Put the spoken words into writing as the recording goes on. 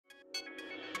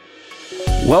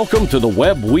Welcome to the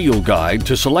Webb Wheel Guide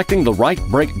to selecting the right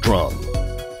brake drum.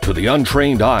 To the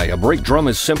untrained eye, a brake drum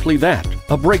is simply that,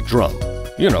 a brake drum.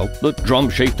 You know, the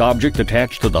drum-shaped object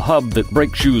attached to the hub that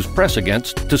brake shoes press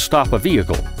against to stop a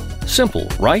vehicle. Simple,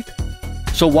 right?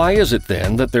 So why is it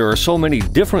then that there are so many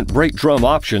different brake drum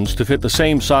options to fit the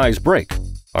same size brake?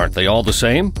 Aren't they all the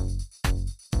same?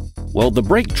 Well, the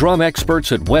brake drum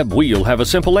experts at Webb Wheel have a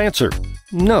simple answer.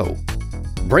 No.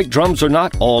 Brake drums are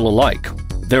not all alike.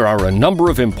 There are a number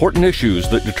of important issues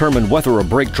that determine whether a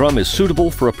brake drum is suitable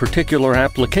for a particular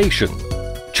application.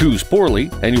 Choose poorly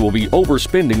and you will be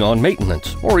overspending on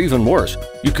maintenance, or even worse,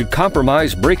 you could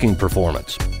compromise braking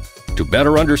performance. To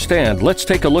better understand, let's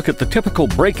take a look at the typical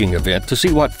braking event to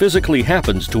see what physically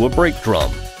happens to a brake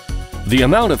drum. The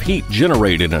amount of heat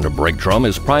generated in a brake drum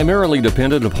is primarily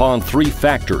dependent upon three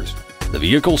factors: the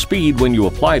vehicle speed when you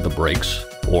apply the brakes,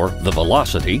 or the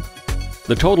velocity,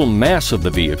 the total mass of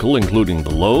the vehicle including the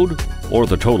load, or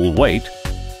the total weight,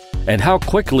 and how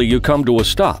quickly you come to a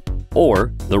stop,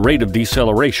 or the rate of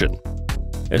deceleration.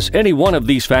 As any one of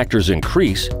these factors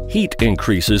increase, heat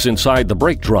increases inside the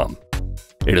brake drum.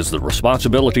 It is the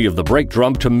responsibility of the brake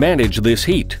drum to manage this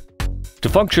heat. To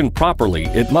function properly,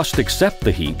 it must accept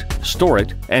the heat, store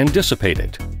it, and dissipate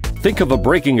it. Think of a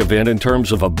braking event in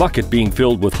terms of a bucket being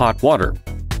filled with hot water.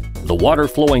 The water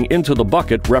flowing into the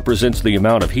bucket represents the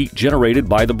amount of heat generated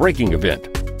by the braking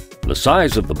event. The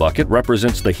size of the bucket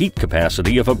represents the heat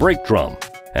capacity of a brake drum,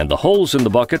 and the holes in the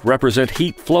bucket represent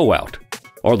heat flow out,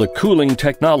 or the cooling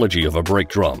technology of a brake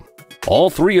drum. All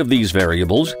three of these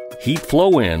variables, heat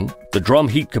flow in, the drum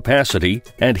heat capacity,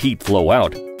 and heat flow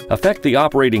out, affect the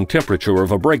operating temperature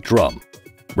of a brake drum,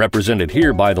 represented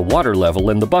here by the water level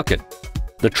in the bucket.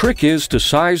 The trick is to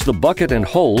size the bucket and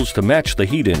holes to match the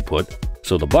heat input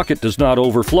so the bucket does not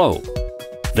overflow.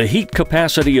 The heat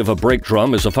capacity of a brake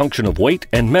drum is a function of weight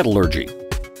and metallurgy.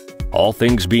 All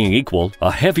things being equal,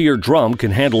 a heavier drum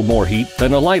can handle more heat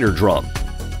than a lighter drum.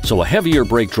 So a heavier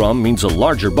brake drum means a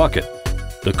larger bucket.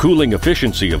 The cooling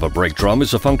efficiency of a brake drum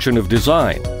is a function of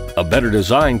design. A better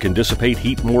design can dissipate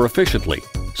heat more efficiently,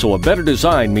 so a better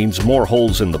design means more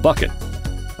holes in the bucket.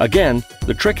 Again,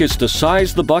 the trick is to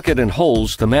size the bucket and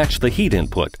holes to match the heat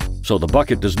input, so the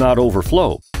bucket does not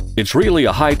overflow. It's really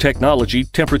a high-technology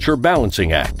temperature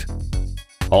balancing act.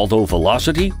 Although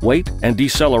velocity, weight, and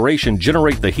deceleration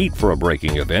generate the heat for a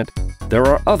braking event, there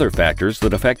are other factors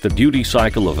that affect the duty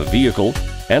cycle of a vehicle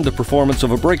and the performance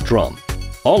of a brake drum.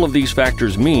 All of these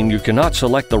factors mean you cannot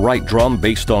select the right drum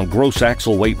based on gross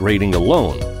axle weight rating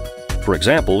alone. For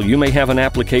example, you may have an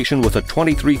application with a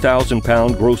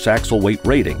 23,000-pound gross axle weight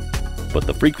rating, but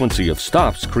the frequency of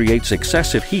stops creates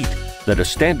excessive heat that a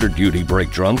standard-duty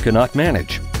brake drum cannot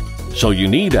manage. So you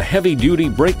need a heavy-duty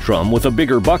brake drum with a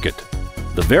bigger bucket.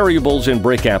 The variables in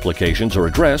brake applications are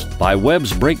addressed by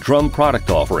Webb's brake drum product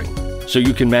offering, so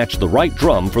you can match the right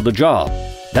drum for the job.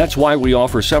 That's why we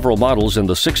offer several models in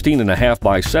the 16.5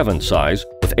 by 7 size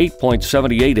with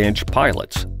 8.78-inch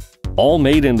pilots, all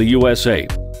made in the USA.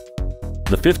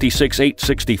 The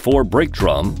 56-864 brake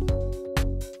drum,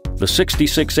 the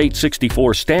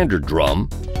 66-864 standard drum,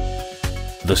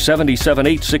 the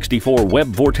 77-864 Webb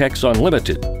Vortex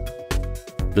Unlimited,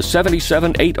 the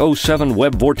 77-807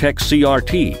 Webb Vortex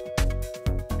CRT,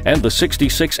 and the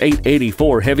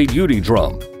 66-884 heavy-duty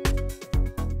drum.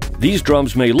 These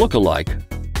drums may look alike,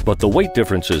 but the weight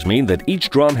differences mean that each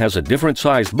drum has a different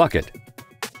sized bucket,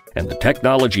 and the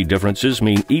technology differences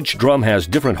mean each drum has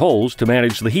different holes to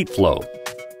manage the heat flow.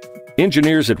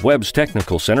 Engineers at Webb's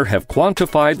Technical Center have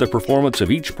quantified the performance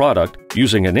of each product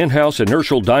using an in-house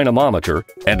inertial dynamometer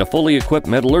and a fully equipped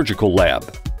metallurgical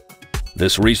lab.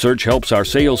 This research helps our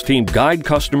sales team guide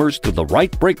customers to the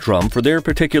right brake drum for their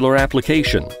particular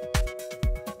application.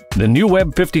 The new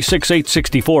Webb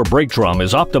 56-864 brake drum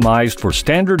is optimized for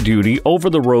standard-duty,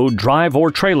 over-the-road drive or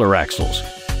trailer axles.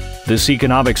 This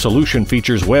economic solution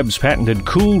features Webb's patented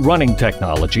cool running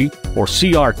technology, or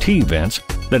CRT vents,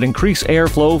 that increase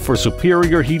airflow for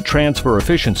superior heat transfer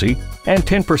efficiency and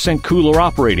 10% cooler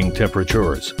operating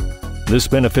temperatures. This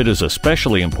benefit is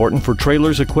especially important for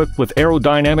trailers equipped with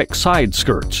aerodynamic side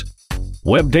skirts.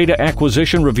 Webb data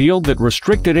acquisition revealed that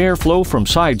restricted airflow from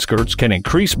side skirts can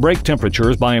increase brake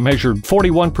temperatures by a measured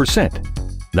 41%.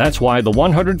 That's why the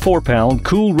 104-pound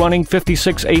cool running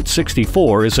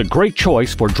 56-864 is a great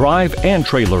choice for drive and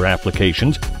trailer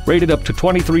applications rated up to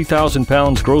 23,000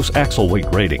 pounds gross axle weight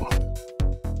rating.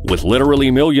 With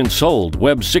literally millions sold,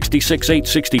 Webb's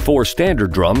 66-864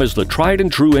 standard drum is the tried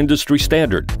and true industry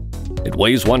standard. It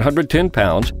weighs 110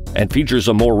 pounds and features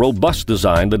a more robust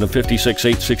design than the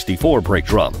 56-864 brake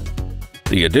drum.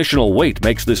 The additional weight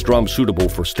makes this drum suitable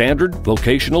for standard,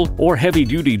 vocational, or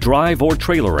heavy-duty drive or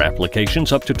trailer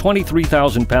applications up to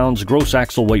 23,000 pounds gross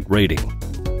axle weight rating.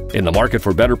 In the market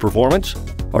for better performance?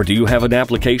 Or do you have an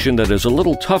application that is a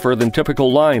little tougher than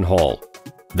typical line haul?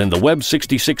 Then the Webb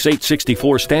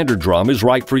 66864 standard drum is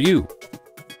right for you.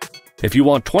 If you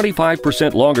want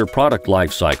 25% longer product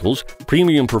life cycles,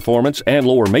 premium performance, and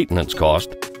lower maintenance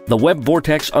cost, the Webb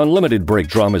Vortex Unlimited brake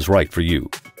drum is right for you.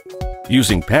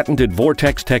 Using patented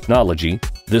Vortex technology,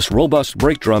 this robust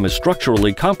brake drum is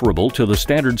structurally comparable to the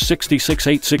standard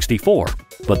 66864,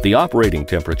 but the operating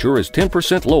temperature is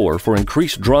 10% lower for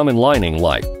increased drum and lining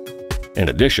life. In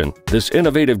addition, this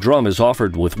innovative drum is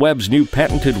offered with Webb's new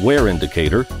patented wear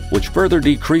indicator, which further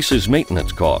decreases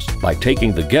maintenance costs by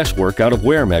taking the guesswork out of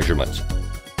wear measurements.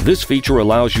 This feature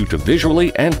allows you to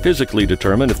visually and physically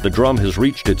determine if the drum has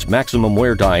reached its maximum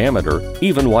wear diameter,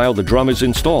 even while the drum is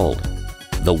installed.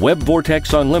 The Webb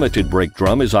Vortex Unlimited brake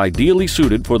drum is ideally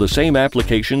suited for the same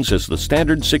applications as the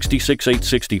standard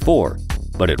 66864,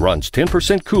 but it runs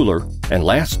 10% cooler and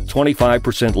lasts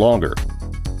 25% longer.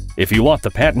 If you want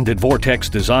the patented Vortex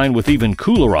design with even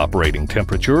cooler operating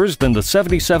temperatures, then the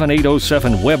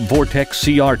 77807 Webb Vortex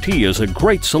CRT is a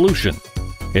great solution.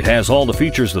 It has all the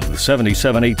features of the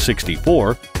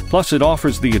 77864, plus it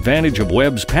offers the advantage of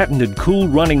Webb's patented cool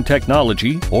running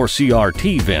technology, or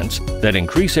CRT vents, that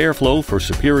increase airflow for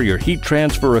superior heat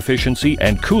transfer efficiency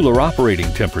and cooler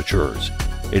operating temperatures.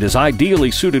 It is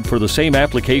ideally suited for the same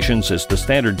applications as the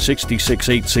standard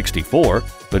 66864,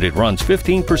 but it runs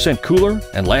 15% cooler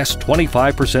and lasts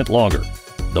 25% longer.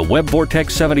 The Webb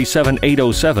Vortex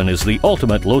 77807 is the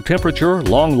ultimate low-temperature,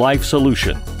 long-life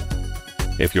solution.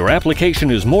 If your application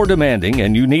is more demanding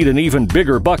and you need an even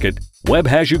bigger bucket, Webb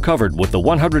has you covered with the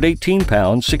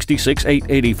 118-pound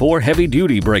 66884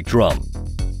 heavy-duty brake drum.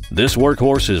 This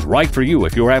workhorse is right for you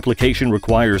if your application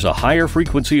requires a higher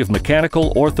frequency of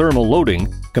mechanical or thermal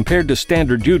loading compared to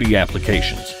standard duty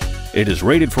applications. It is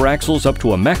rated for axles up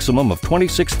to a maximum of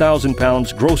 26,000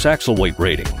 pounds gross axle weight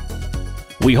rating.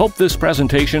 We hope this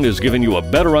presentation has given you a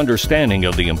better understanding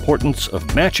of the importance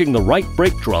of matching the right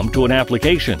brake drum to an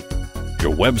application.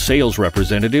 Your Webb sales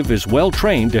representative is well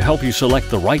trained to help you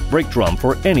select the right brake drum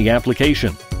for any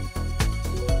application.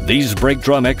 These brake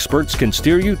drum experts can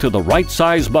steer you to the right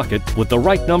size bucket with the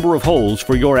right number of holes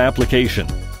for your application.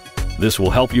 This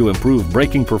will help you improve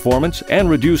braking performance and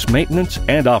reduce maintenance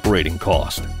and operating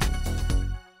cost.